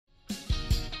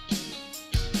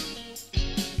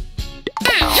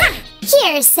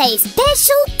Here's a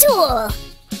special tool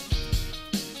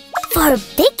for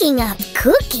picking up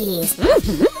cookies.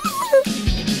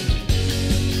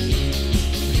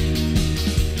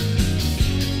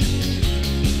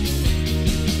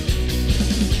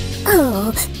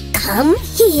 Oh, come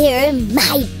here,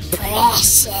 my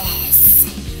precious.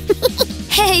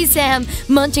 Hey, Sam,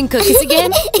 munching cookies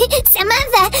again?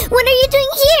 Samantha, what are you doing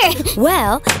here?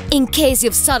 Well, in case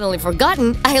you've suddenly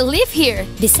forgotten, I live here.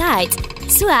 Besides,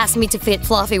 Sue asked me to feed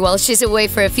Fluffy while she's away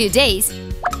for a few days.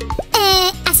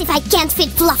 As if I can't feed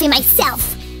Fluffy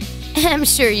myself. I'm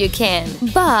sure you can.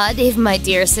 But if my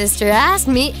dear sister asked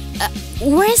me,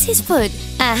 where's his food?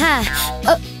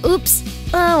 Aha. Oops.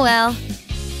 Oh, well.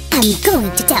 I'm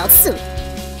going to tell Sue.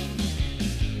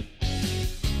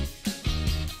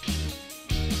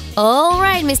 All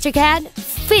right, Mr. Cat.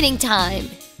 Feeding time.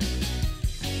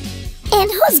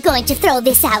 And who's going to throw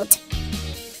this out?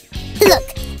 Look,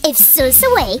 if Sue's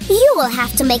away, you will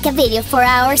have to make a video for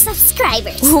our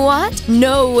subscribers. What?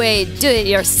 No way. Do it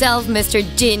yourself, Mr.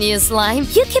 Genius Slime.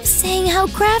 You keep saying how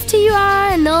crafty you are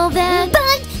and all that.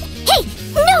 But, hey,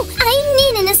 no, I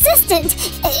need an assistant.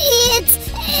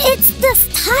 It's the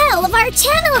style of our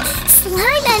channel.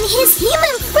 Slime and his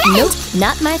human friend. Nope,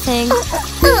 not my thing.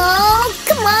 Oh,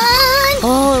 come on.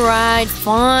 All right,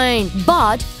 fine.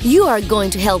 But you are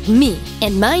going to help me.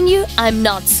 And mind you, I'm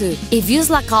not Sue. If you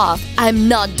slack off, I'm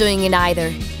not doing it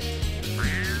either.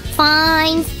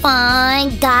 Fine,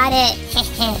 got it.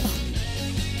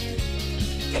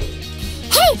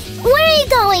 Hey, where are you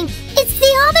going? It's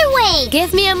the other way.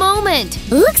 Give me a moment.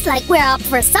 Looks like we're up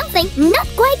for something not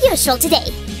quite usual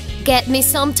today. Get me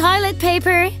some toilet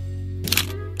paper.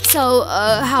 So,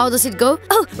 how does it go?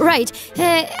 Oh, right.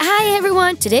 Hi,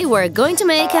 everyone. Today we're going to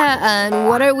make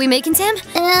what are we making, Sam?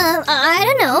 I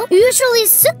don't know. Usually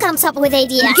Sue comes up with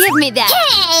ideas. Give me that.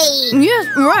 Hey! Yes,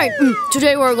 right.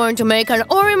 Today we're going to make an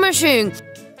Oreo machine.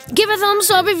 Give a thumbs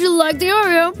up if you like the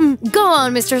Oreo. Go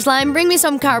on, Mr. Slime. Bring me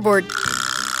some cardboard.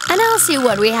 And I'll see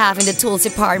what we have in the tools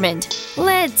department.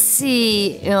 Let's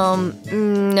see.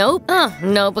 Nope.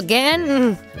 Nope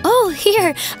again. Oh,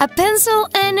 here. A pencil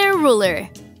and a ruler.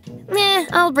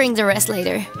 I'll bring the rest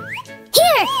later.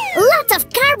 Here! Lots of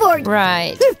cardboard!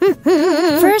 Right.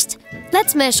 First,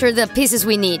 let's measure the pieces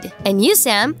we need. And you,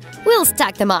 Sam, will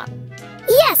stack them up.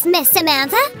 Yes, Miss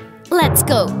Samantha. Let's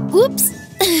go. Oops.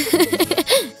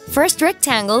 First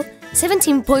rectangle,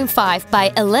 17.5 by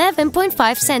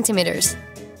 11.5 centimeters.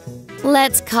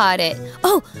 Let's cut it.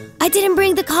 Oh, I didn't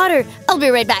bring the cutter. I'll be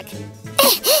right back.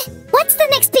 What's the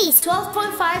next piece?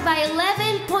 12.5 by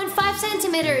 11.5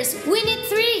 centimeters. We need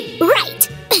 3. Right.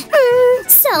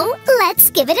 So, let's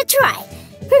give it a try.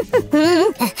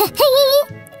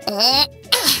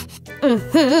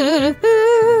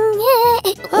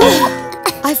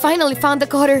 I finally found the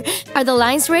cutter. Are the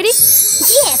lines ready?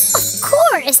 Yes, of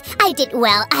course. I did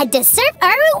well. I deserve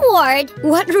a reward.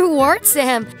 What reward,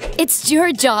 Sam? It's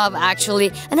your job,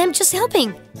 actually, and I'm just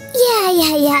helping.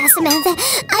 Yeah, Samantha.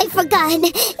 I forgot.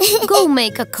 Go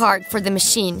make a card for the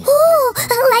machine. Oh,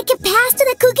 like a pass to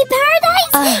the cookie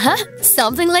paradise?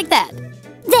 Something like that.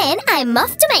 Then I'm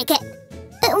off to make it.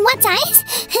 What size?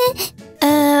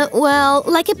 Well,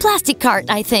 like a plastic card,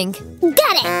 I think.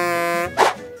 Got it.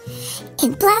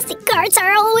 And plastic cards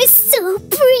are always so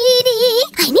pretty.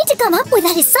 I need to come up with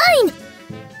a design.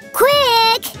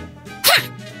 Quick! Ha!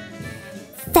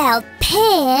 Felt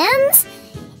pens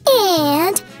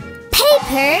and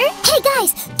paper. Hey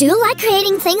guys, do you like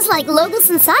creating things like logos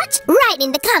and such? Write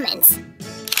in the comments.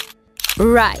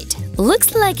 Right.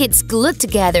 Looks like it's glued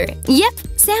together. Yep.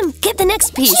 Sam, get the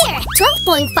next piece. Here,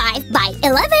 12.5 by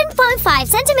 11.5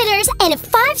 centimeters and a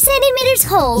 5 centimeters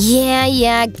hole.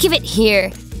 Yeah, give it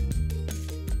here.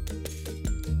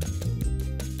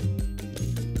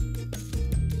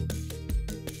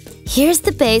 Here's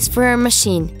the base for our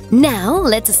machine. Now,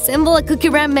 let's assemble a cookie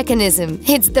wrap mechanism.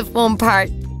 It's the fun part.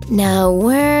 Now,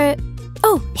 where...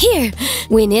 Oh, here!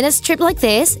 We need a strip like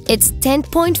this. It's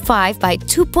 10.5 by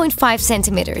 2.5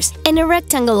 centimeters. And a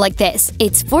rectangle like this.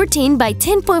 It's 14 by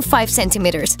 10.5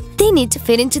 centimeters. They need to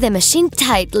fit into the machine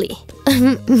tightly.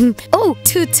 Oh,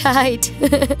 too tight.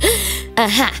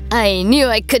 Aha! I knew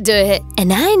I could do it.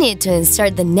 And I need to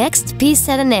insert the next piece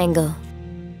at an angle.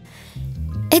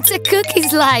 It's a cookie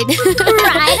slide.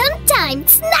 Right on time.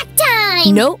 Snack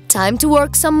time. Nope, time to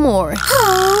work some more.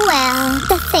 Oh, well,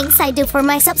 the things I do for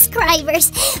my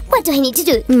subscribers. What do I need to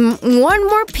do? One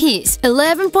more piece.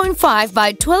 11.5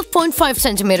 by 12.5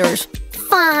 centimeters.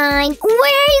 Fine.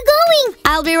 Where are you going?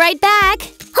 I'll be right back.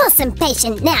 Who's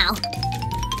impatient now?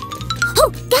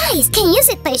 Oh, guys, can you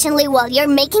sit patiently while you're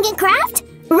making a craft?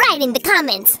 Write in the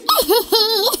comments.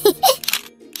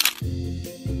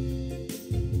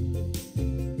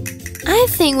 I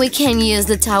think we can use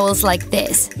the towels like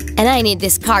this. And I need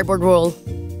this cardboard roll.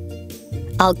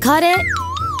 I'll cut it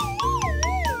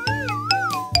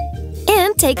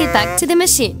and take it back to the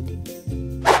machine.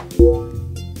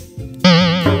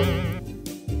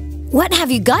 What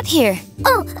have you got here?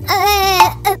 Oh,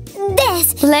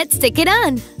 this. Let's stick it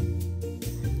on.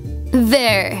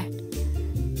 There.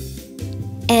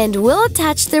 And we'll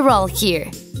attach the roll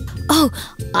here. Oh,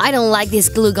 I don't like this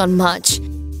glue gun much.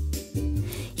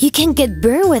 You can get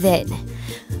burned with it.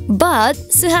 But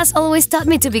Sue has always taught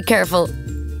me to be careful.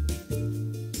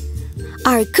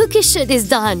 Our cookie shoot is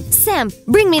done. Sam,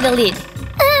 bring me the lid.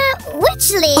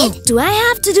 Which lid? Oh, do I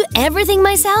have to do everything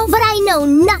myself? But I know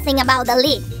nothing about the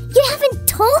lid. You haven't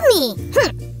told me.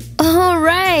 All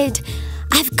right.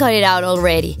 I've cut it out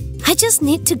already. I just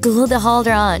need to glue the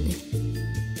holder on.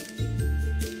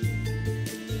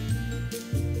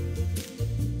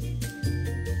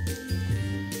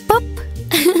 Pop.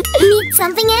 Need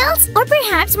something else? Or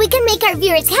perhaps we can make our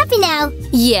viewers happy now.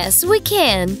 Yes, we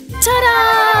can.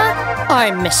 Ta-da!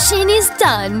 Our machine is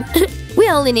done. We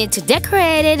only need to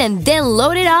decorate it and then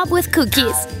load it up with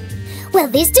cookies. Will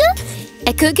this do?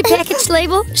 A cookie package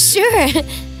label? Sure.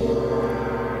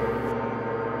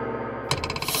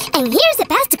 And here's a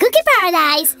path to Cookie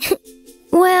Paradise.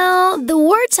 Well, the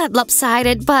words are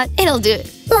lopsided, but it'll do.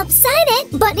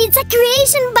 Lopsided? But it's a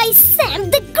creation by Sam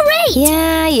the Great.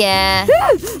 Yeah.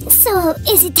 So,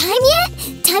 is it time yet?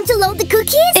 Time to load the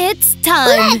cookies? It's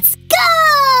time. Let's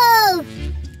go!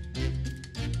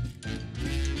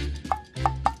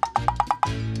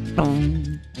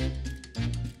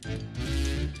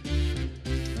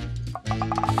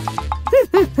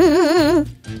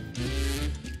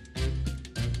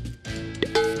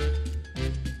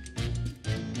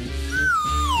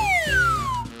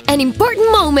 An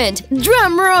important moment.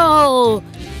 Drum roll.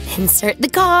 Insert the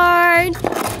card.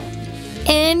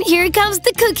 And here comes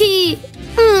the cookie.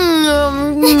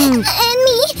 And me?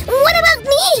 What about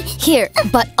me? Here,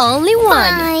 but only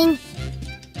one. Fine.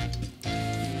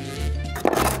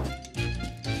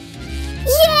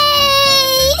 Yay!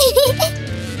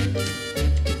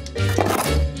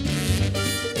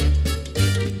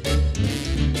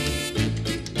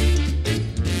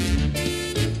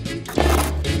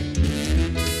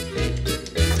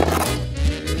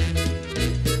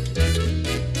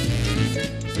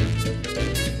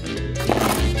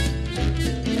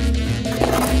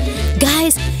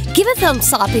 Guys, give a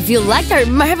thumbs up if you liked our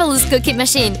marvelous cookie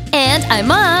machine. And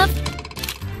I'm up.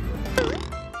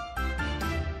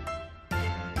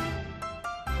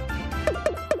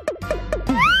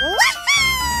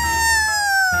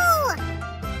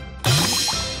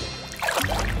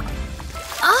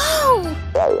 Oh!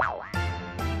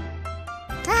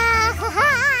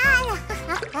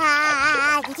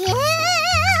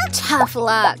 Tough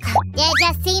luck. Did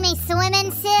you see me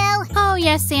swimming, Sue? Oh,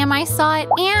 yes, Sam, I saw it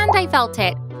and I felt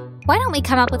it. Why don't we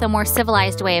come up with a more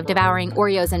civilized way of devouring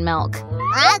Oreos and milk?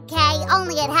 Okay,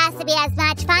 only it has to be as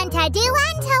much fun to do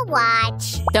and to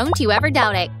watch. Don't you ever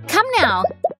doubt it. Come now.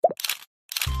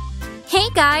 Hey,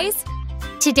 guys.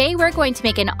 Today we're going to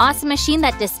make an awesome machine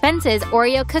that dispenses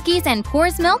Oreo cookies and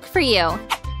pours milk for you. Wow,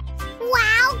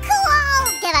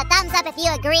 cool! Give a thumbs up if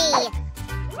you agree.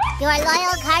 Your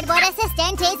loyal cardboard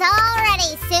assistant is all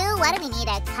ready, Sue. What do we need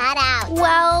to cut out?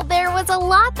 Well, there was a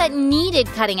lot that needed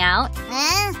cutting out.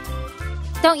 Huh?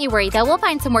 Don't you worry, though. We'll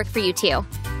find some work for you, too.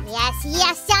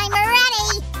 Yes, I'm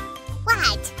ready.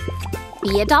 What?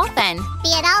 Be a dolphin.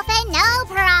 Be a dolphin? No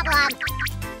problem.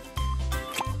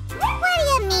 What do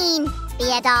you mean,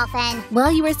 be a dolphin?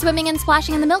 Well, you were swimming and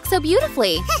splashing in the milk so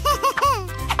beautifully.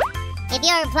 If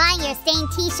you're applying your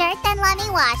stained t-shirt, then let me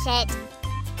wash it.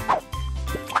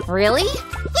 Really?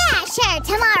 Yeah, sure,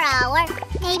 tomorrow. Or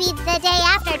maybe the day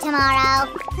after tomorrow.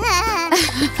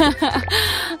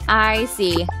 I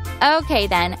see. Okay,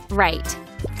 then. Right.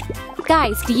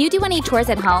 Guys, do you do any chores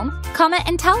at home? Comment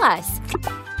and tell us.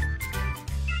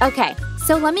 Okay,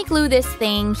 so let me glue this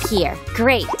thing here.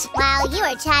 Great. While you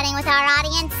were chatting with our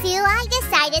audience, Sue, I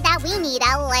decided that we need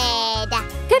a lid.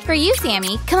 Good for you,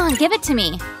 Sammy. Come on, give it to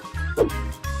me. Give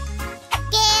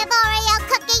Oreo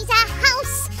cookies a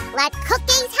house. Let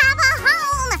cookies have a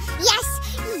home. Yes!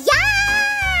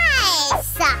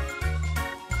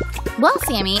 Well,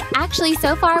 Sammy, actually,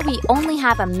 so far we only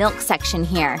have a milk section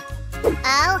here.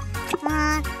 Oh?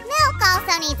 Milk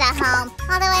also needs a home,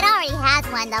 although it already has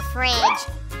one, the fridge.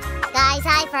 Guys,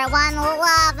 I, for one,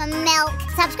 love milk.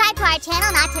 Subscribe to our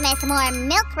channel not to miss more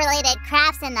milk-related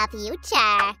crafts in the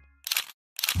future.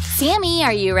 Sammy,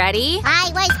 are you ready? I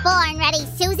was born ready,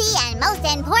 Susie, and most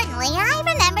importantly, I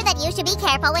remember that you should be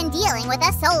careful when dealing with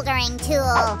a soldering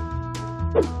tool.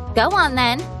 Go on,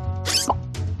 then.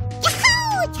 Yahoo!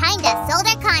 time to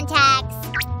solder contacts.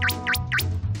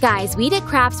 Guys, we did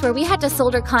crafts where we had to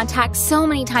solder contacts so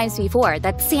many times before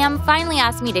that Sam finally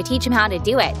asked me to teach him how to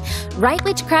do it. Write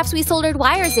which crafts we soldered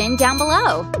wires in down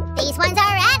below. These ones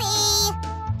are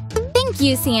ready. Thank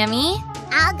you, Sammy.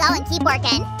 I'll go and keep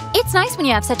working. It's nice when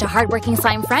you have such a hardworking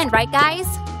slime friend, right, guys?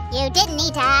 You didn't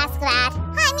need to ask that.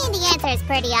 I mean, the answer is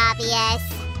pretty obvious.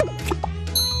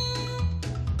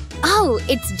 Oh,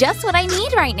 it's just what I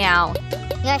need right now.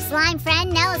 Your slime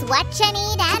friend knows what you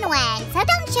need and when, so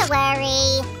don't you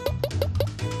worry.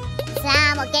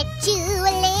 Slime will get you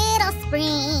a little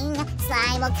spring.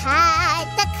 Slime will cut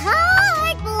the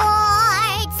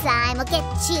cardboard. Slime will get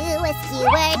you a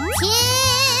skewer too.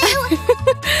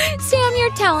 Sam,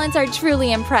 your talents are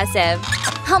truly impressive.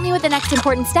 Help me with the next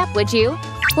important step, would you?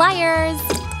 Pliers.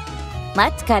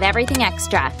 Let's cut everything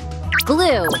extra.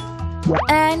 Glue.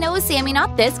 No, Sammy,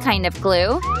 not this kind of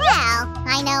glue. Well,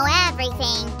 I know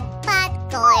everything but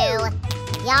glue.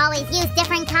 You always use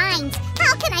different kinds.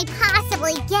 How can I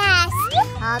possibly guess?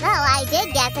 Although I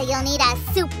did guess that you'll need a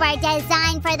super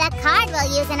design for the card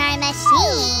we'll use in our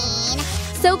machine.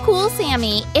 So cool,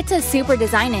 Sammy. It's a super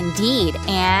design indeed.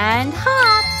 And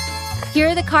hop! Here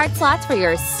are the card slots for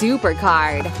your super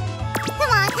card.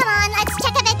 Come on, let's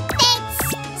check if it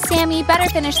fits. Sammy, better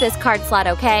finish this card slot,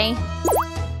 okay?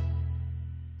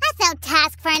 That's no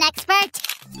task for an expert.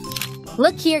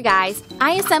 Look here, guys.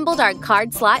 I assembled our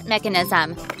card slot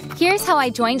mechanism. Here's how I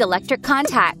joined electric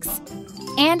contacts.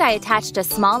 And I attached a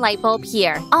small light bulb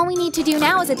here. All we need to do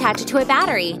now is attach it to a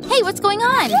battery. Hey, what's going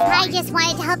on? I just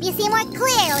wanted to help you see more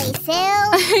clearly,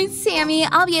 Sue. Sammy,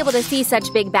 I'll be able to see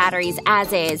such big batteries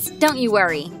as is. Don't you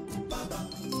worry.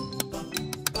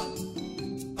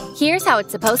 Here's how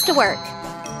it's supposed to work.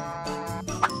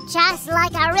 Just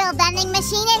like a real vending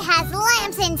machine, it has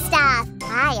lamps and stuff.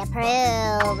 I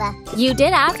approve. You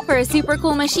did ask for a super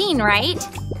cool machine, right?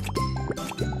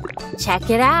 Check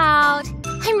it out.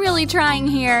 I'm really trying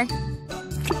here.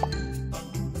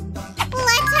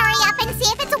 Let's hurry up and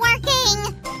see if it's working.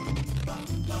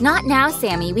 Not now,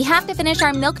 Sammy. We have to finish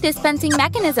our milk dispensing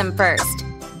mechanism first.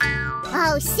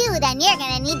 Oh, Sue, then you're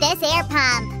gonna need this air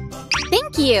pump.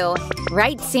 Thank you.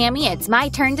 Right, Sammy, it's my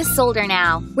turn to solder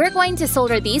now. We're going to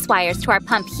solder these wires to our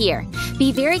pump here.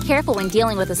 Be very careful when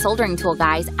dealing with a soldering tool,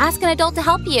 guys. Ask an adult to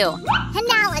help you. And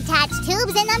now attach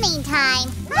tubes in the meantime.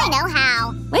 I know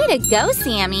how. Way to go,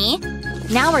 Sammy.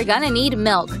 Now we're gonna need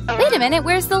milk. Wait a minute,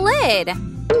 where's the lid?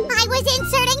 I was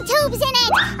inserting tubes in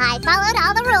it. I followed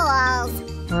all the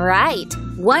rules. Right.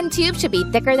 One tube should be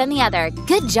thicker than the other.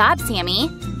 Good job, Sammy.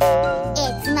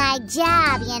 It's my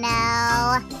job, you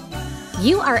know.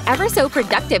 You are ever so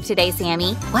productive today,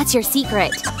 Sammy. What's your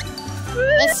secret?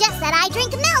 It's just that I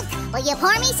drink milk. Will you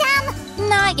pour me some?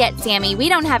 Not yet, Sammy. We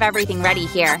don't have everything ready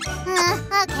here.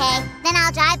 Okay. Then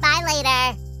I'll drive by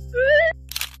later.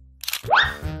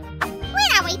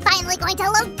 When are we finally going to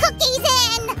load cookies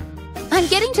in? I'm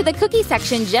getting to the cookie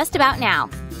section just about now.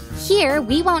 Here,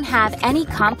 we won't have any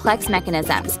complex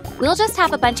mechanisms. We'll just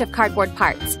have a bunch of cardboard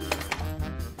parts.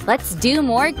 Let's do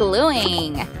more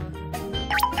gluing.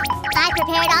 I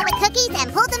prepared all the cookies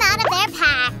and pulled them out of their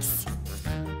packs.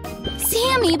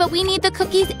 Sammy, but we need the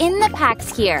cookies in the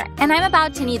packs here. And I'm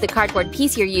about to need the cardboard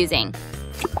piece you're using.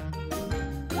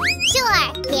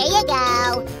 Sure, here you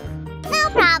go. No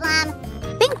problem.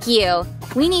 Thank you.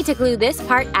 We need to glue this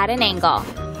part at an angle.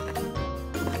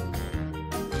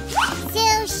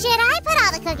 Sue, should I put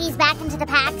all the cookies back into the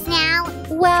packs now?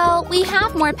 Well, we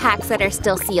have more packs that are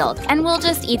still sealed, and we'll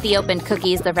just eat the opened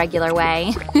cookies the regular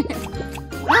way.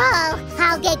 Oh,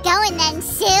 I'll get going then,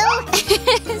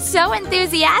 Sue. So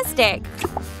enthusiastic.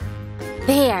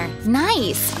 There,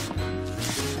 nice.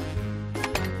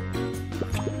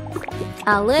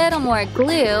 A little more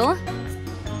glue.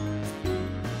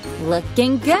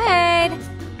 Looking good.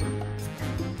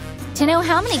 To know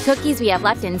how many cookies we have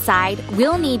left inside,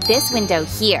 we'll need this window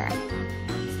here.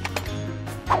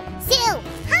 Sue,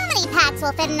 how many packs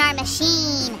will fit in our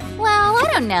machine? Well, I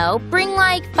don't know. Bring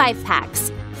like 5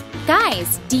 packs.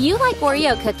 Guys, do you like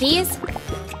Oreo cookies?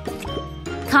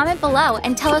 Comment below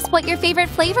and tell us what your favorite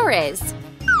flavor is.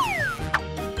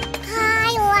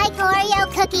 I like Oreo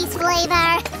cookies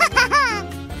flavor.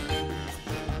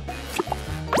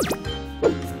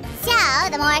 So,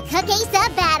 the more cookies, the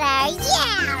better.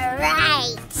 Yeah,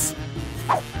 right.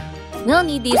 We'll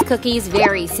need these cookies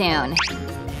very soon.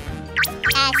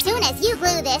 As soon as you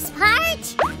glue this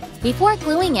part. Before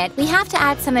gluing it, we have to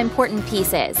add some important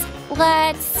pieces.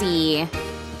 Let's see.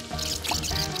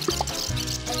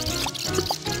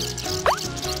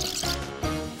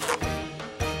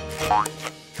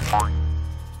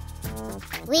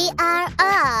 We are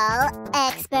all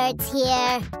experts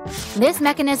here. This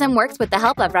mechanism works with the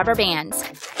help of rubber bands.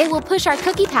 It will push our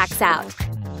cookie packs out.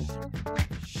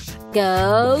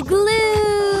 Go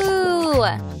glue!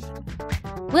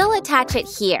 We'll attach it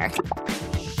here.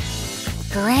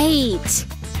 Great!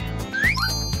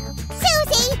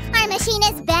 Susie, our machine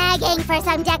is begging for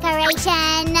some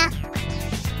decoration.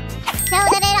 So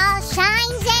that it all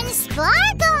shines and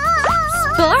sparkles!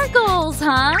 Sparkles,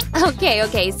 huh?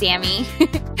 Okay, Sammy.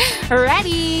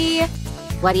 Ready?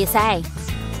 What do you say?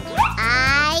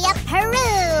 I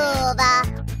approve!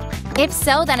 If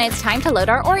so, then it's time to load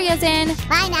our Oreos in.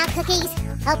 Bye now, cookies.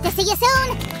 Hope to see you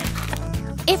soon.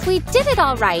 If we did it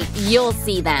all right, you'll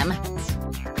see them.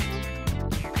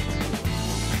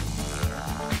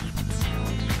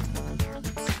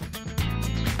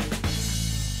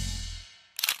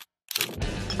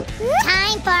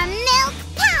 Time for milk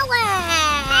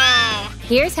power!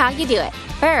 Here's how you do it.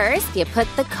 First, you put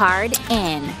the card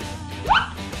in.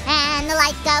 And the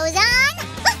light goes on.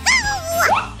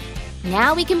 Woohoo!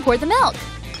 Now we can pour the milk.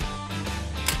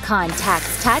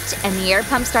 Contacts touch and the air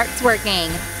pump starts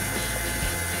working.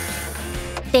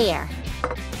 There.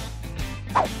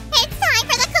 It's time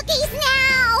for the cookies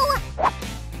now!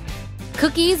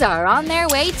 Cookies are on their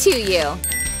way to you.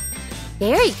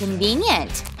 Very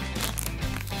convenient.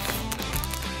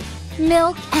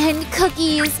 Milk and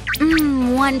cookies.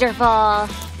 Wonderful.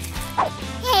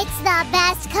 It's the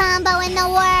best combo in the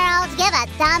world. Give a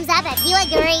thumbs up if you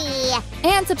agree.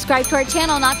 And subscribe to our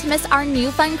channel not to miss our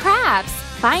new fun crafts.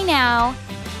 Bye now.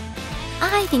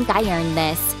 I think I earned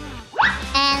this.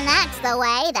 And that's the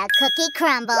way the cookie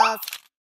crumbles.